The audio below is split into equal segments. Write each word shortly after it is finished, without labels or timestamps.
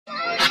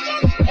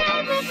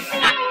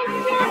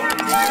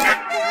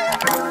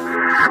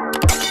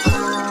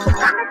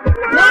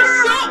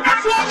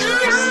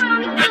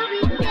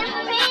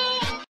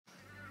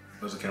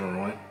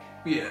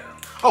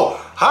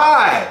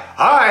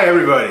Hi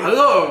everybody.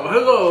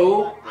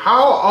 Hello.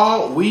 How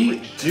are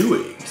we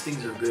doing? These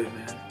things are good,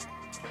 man.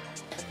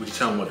 Would you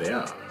tell them what they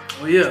are?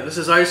 Well, yeah, this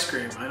is ice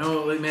cream. I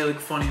know it may look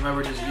funny when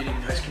we're just eating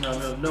ice cream out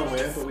of the middle of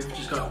nowhere, but we've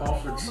just got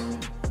offered some.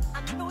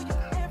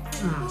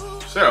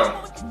 So,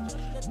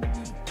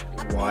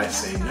 why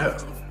say no?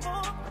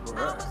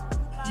 Alright.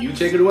 You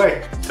take it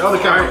away. Tell the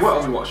camera, what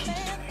are we watching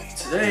today?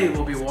 Today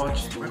we'll be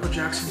watching Michael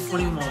Jackson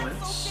Funny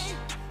Moments.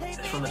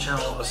 It's from the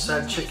channel A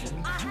Sad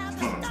Chicken.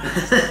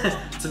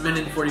 It's 1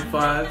 minute and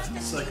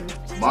 45 seconds.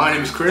 My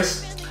name is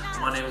Chris.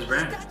 My name is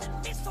Brandon.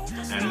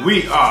 And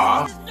we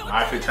are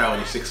High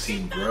Fatality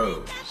 16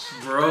 Bros.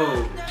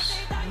 Bros.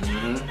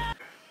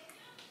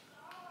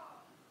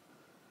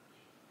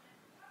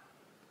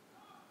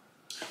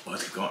 Well,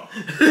 let's get going.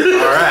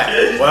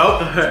 Alright,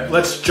 well,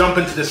 let's jump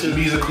into this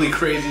musically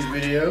crazy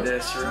video.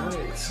 That's right.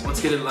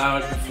 Let's get it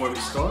loud before we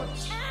start.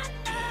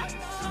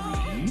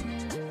 3,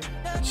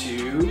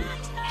 2,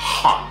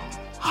 Ha!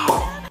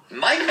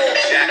 Michael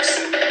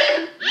Jackson.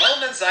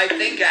 Moments I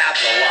think of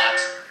a lot.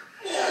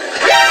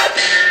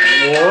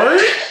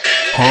 What?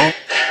 Huh?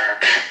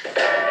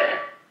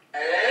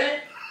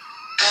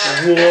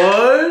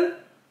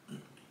 What?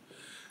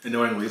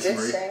 Annoying Lisa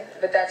Marie. Sing,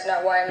 but that's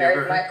not why I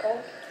married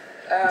Michael.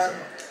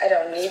 I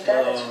don't need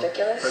that. It's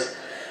ridiculous.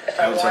 If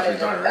I Elvis wanted actually to,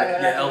 done it, I'm right?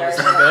 gonna Yeah, have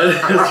to Elvis marry in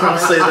bed. I was trying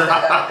to say that.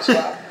 as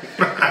well.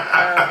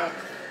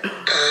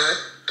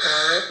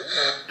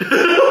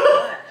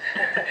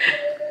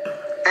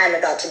 I'm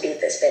about to beat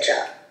this bitch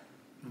up.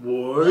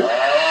 What?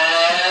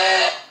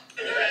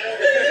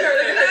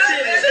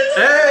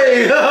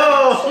 Hey,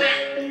 yo!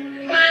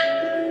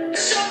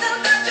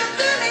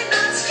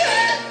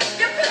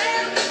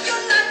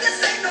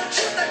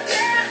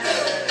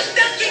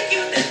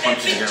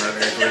 Punching again right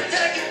there.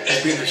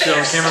 He's being the show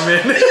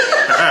cameraman.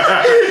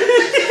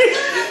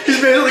 He's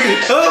made it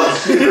like, oh!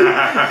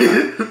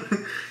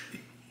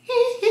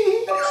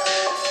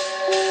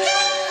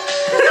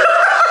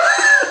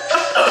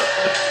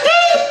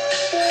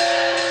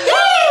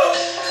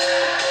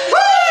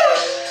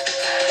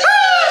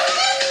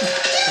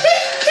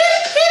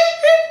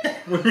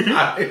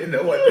 I didn't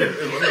know what this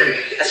was.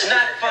 That's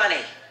not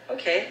funny.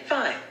 Okay,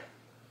 fine.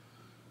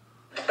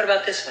 What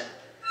about this one?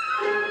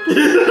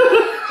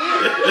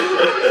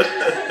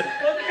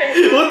 Okay.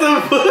 What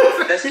the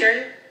fuck? That scared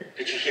you?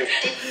 Did you hear?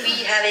 Did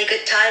we have a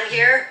good time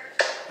here?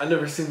 I've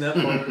never seen that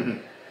part.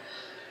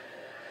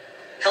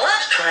 Hello?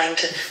 Trying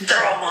to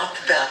throw him off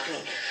the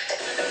balcony.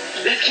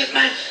 Let's get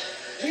Mikey.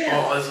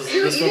 Yeah. Oh,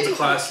 this one's a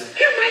classic.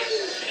 Here, Mikey.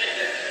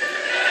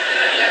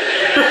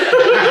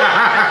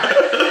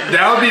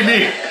 That would be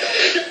me.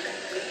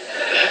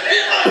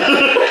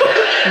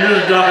 You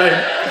just died.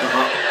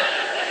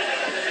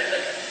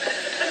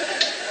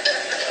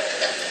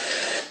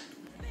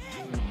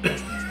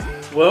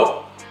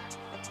 Well,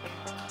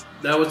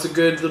 that was a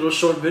good little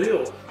short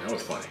video. That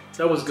was funny.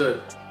 That was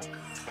good.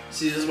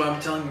 See, this is why I'm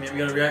telling you, man. We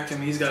gotta react to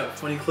him. He's got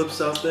funny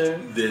clips out there.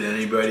 Did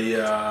anybody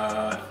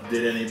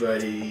Did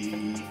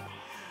anybody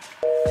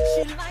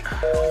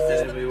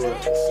what?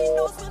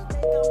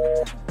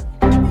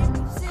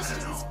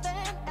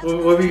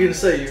 What were you gonna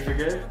say? You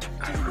forget?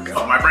 I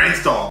forgot. My brain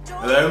stalled.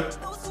 Hello?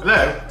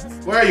 Hello?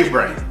 Where are you,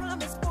 brain?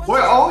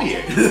 Where are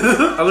you?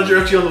 I looked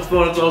at you on the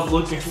phone as I was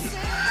looking.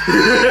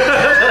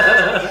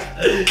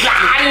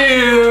 Got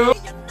you!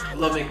 I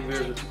love making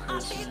videos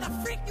with you,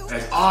 Chris.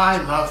 As I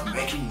love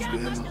making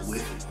them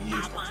with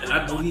you. And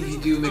I believe you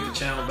do make the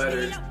channel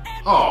better.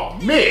 Oh,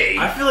 me?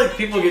 I feel like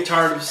people get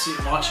tired of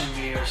watching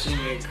me or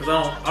seeing me because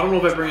I don't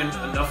know if I bring in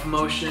enough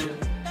emotion.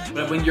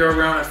 But when you're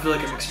around, I feel like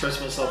I can express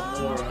myself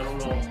more. I don't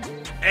know.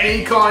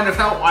 Any kind of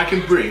help I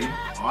can bring,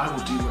 I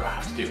will do what I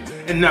have to do.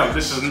 And no,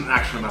 this isn't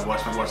actually my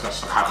voice. My voice got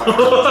stuck.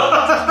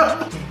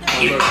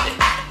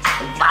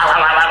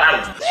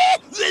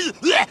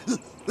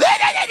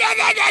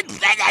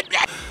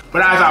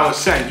 But as I was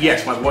saying,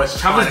 yes, my voice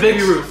is. How was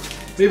Baby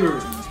Ruth? Baby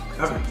Ruth.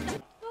 Have it.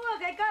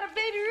 Look, I got a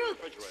Baby Ruth,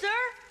 sir.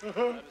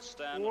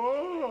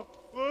 Whoa,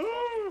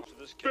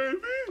 baby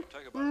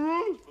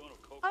Ruth.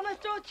 I'm gonna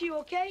throw it to you,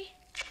 okay?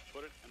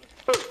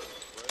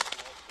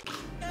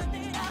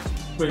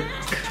 Wait.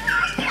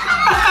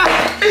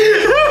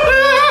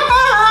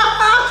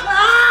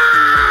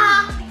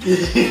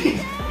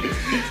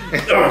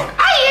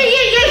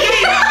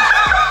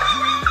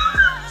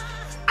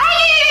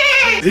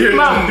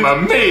 Mamma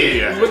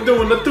mia! We're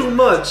doing it too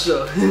much.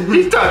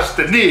 He touched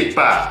the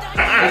nipple.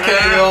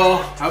 Okay,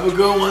 y'all. Have a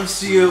good one.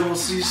 See you. We'll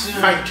see you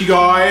soon. Thank you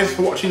guys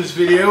for watching this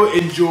video.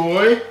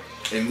 Enjoy.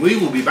 And we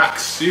will be back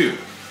soon.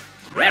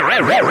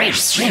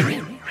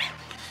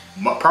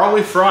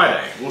 Probably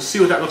Friday. We'll see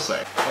what that looks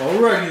like.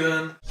 Alrighty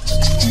then.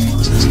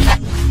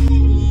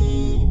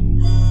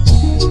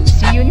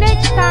 See you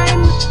next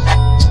time.